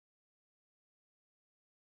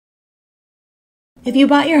If you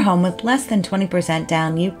bought your home with less than 20%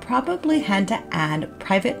 down, you probably had to add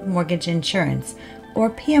private mortgage insurance,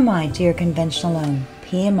 or PMI, to your conventional loan.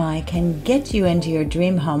 PMI can get you into your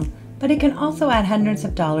dream home, but it can also add hundreds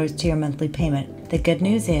of dollars to your monthly payment. The good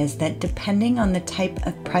news is that depending on the type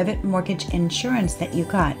of private mortgage insurance that you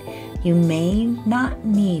got, you may not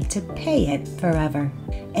need to pay it forever.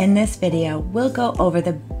 In this video, we'll go over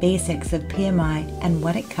the basics of PMI and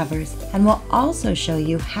what it covers, and we'll also show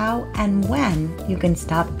you how and when you can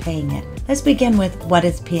stop paying it. Let's begin with what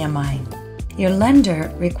is PMI. Your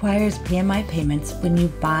lender requires PMI payments when you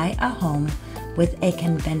buy a home with a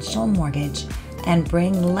conventional mortgage and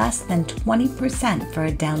bring less than 20% for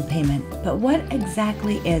a down payment. But what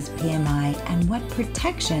exactly is PMI and what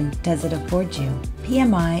protection does it afford you?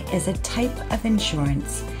 PMI is a type of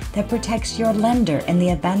insurance that protects your lender in the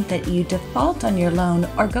event that you default on your loan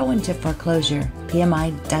or go into foreclosure.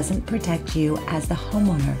 PMI doesn't protect you as the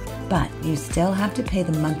homeowner, but you still have to pay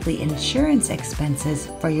the monthly insurance expenses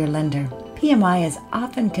for your lender. PMI is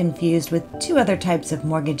often confused with two other types of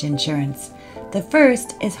mortgage insurance. The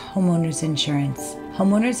first is homeowner's insurance.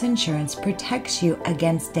 Homeowner's insurance protects you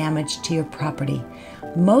against damage to your property.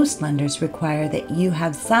 Most lenders require that you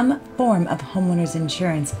have some form of homeowner's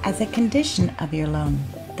insurance as a condition of your loan.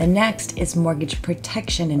 The next is mortgage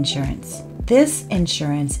protection insurance. This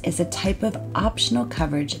insurance is a type of optional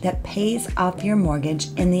coverage that pays off your mortgage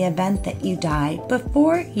in the event that you die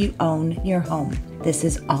before you own your home. This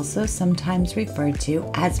is also sometimes referred to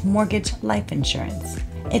as mortgage life insurance.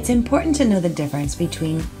 It's important to know the difference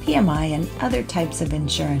between PMI and other types of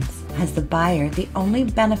insurance. As the buyer, the only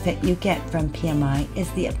benefit you get from PMI is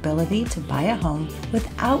the ability to buy a home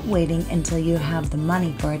without waiting until you have the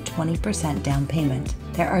money for a 20% down payment.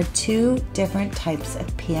 There are two different types of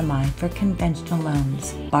PMI for conventional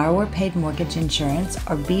loans: borrower paid mortgage insurance,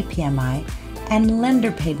 or BPMI, and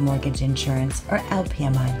lender paid mortgage insurance, or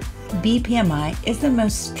LPMI. BPMI is the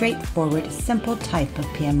most straightforward, simple type of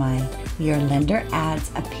PMI. Your lender adds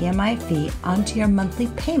a PMI fee onto your monthly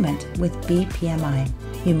payment with BPMI.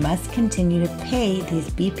 You must continue to pay these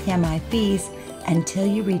BPMI fees until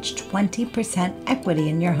you reach 20% equity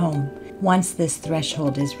in your home. Once this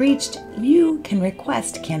threshold is reached, you can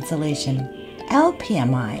request cancellation.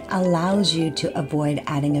 LPMI allows you to avoid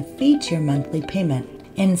adding a fee to your monthly payment.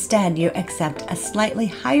 Instead, you accept a slightly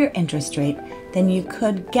higher interest rate than you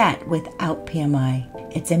could get without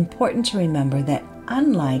PMI. It's important to remember that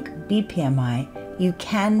unlike BPMI, you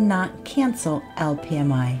cannot cancel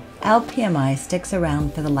LPMI. LPMI sticks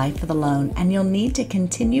around for the life of the loan, and you'll need to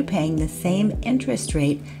continue paying the same interest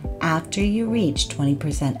rate after you reach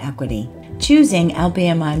 20% equity. Choosing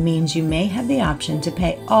LPMI means you may have the option to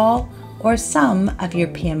pay all or some of your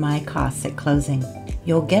PMI costs at closing.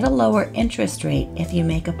 You'll get a lower interest rate if you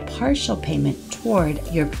make a partial payment toward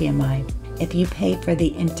your PMI. If you pay for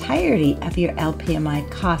the entirety of your LPMI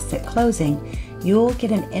costs at closing, you'll get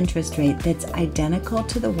an interest rate that's identical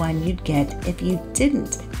to the one you'd get if you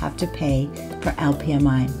didn't have to pay for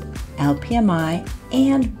LPMI. LPMI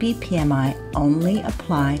and BPMI only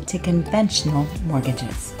apply to conventional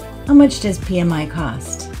mortgages. How much does PMI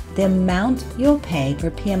cost? The amount you'll pay for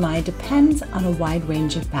PMI depends on a wide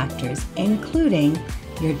range of factors, including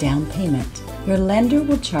your down payment. Your lender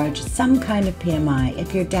will charge some kind of PMI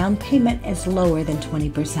if your down payment is lower than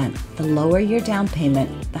 20%. The lower your down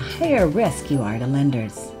payment, the higher risk you are to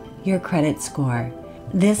lenders. Your credit score.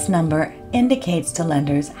 This number indicates to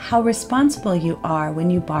lenders how responsible you are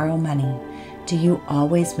when you borrow money. Do you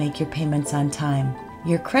always make your payments on time?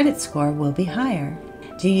 Your credit score will be higher.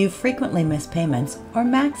 Do you frequently miss payments or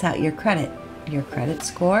max out your credit? Your credit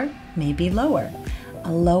score may be lower.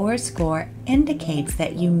 A lower score indicates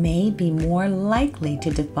that you may be more likely to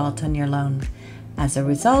default on your loan. As a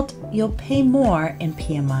result, you'll pay more in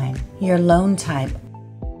PMI. Your loan type.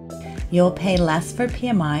 You'll pay less for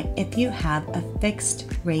PMI if you have a fixed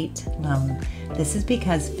rate loan. This is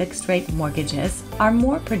because fixed rate mortgages are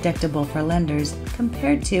more predictable for lenders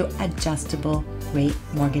compared to adjustable rate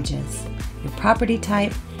mortgages. Your property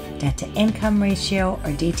type, debt-to-income ratio,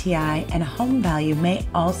 or DTI, and home value may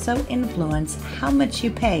also influence how much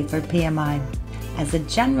you pay for PMI. As a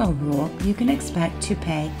general rule, you can expect to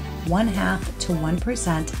pay 0.5% to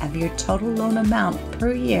 1% of your total loan amount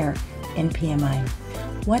per year in PMI.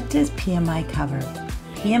 What does PMI cover?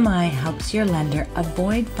 PMI helps your lender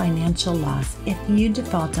avoid financial loss if you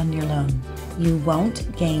default on your loan. You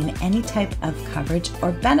won't gain any type of coverage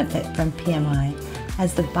or benefit from PMI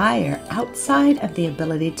as the buyer outside of the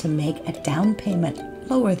ability to make a down payment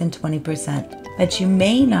lower than 20%. But you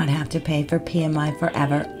may not have to pay for PMI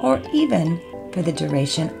forever or even for the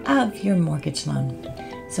duration of your mortgage loan.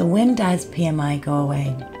 So when does PMI go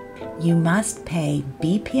away? You must pay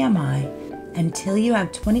BPMI until you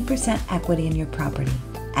have 20% equity in your property.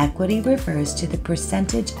 Equity refers to the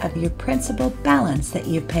percentage of your principal balance that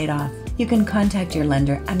you've paid off. You can contact your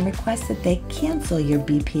lender and request that they cancel your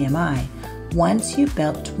BPMI once you've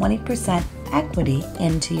built 20% equity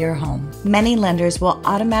into your home. Many lenders will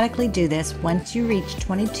automatically do this once you reach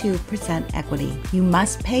 22% equity. You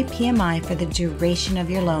must pay PMI for the duration of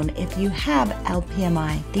your loan if you have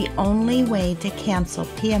LPMI. The only way to cancel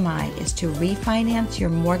PMI is to refinance your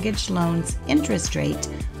mortgage loan's interest rate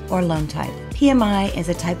or loan type. PMI is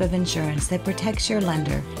a type of insurance that protects your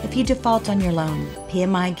lender if you default on your loan.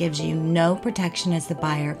 PMI gives you no protection as the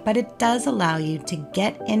buyer, but it does allow you to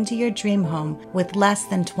get into your dream home with less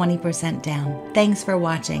than 20% down. Thanks for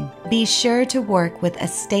watching. Be sure to work with a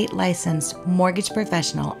state-licensed mortgage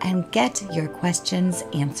professional and get your questions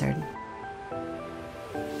answered.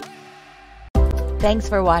 Thanks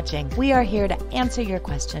for watching. We are here to answer your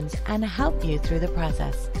questions and help you through the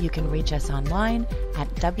process. You can reach us online at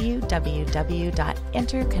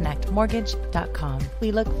www.interconnectmortgage.com.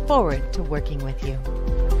 We look forward to working with you.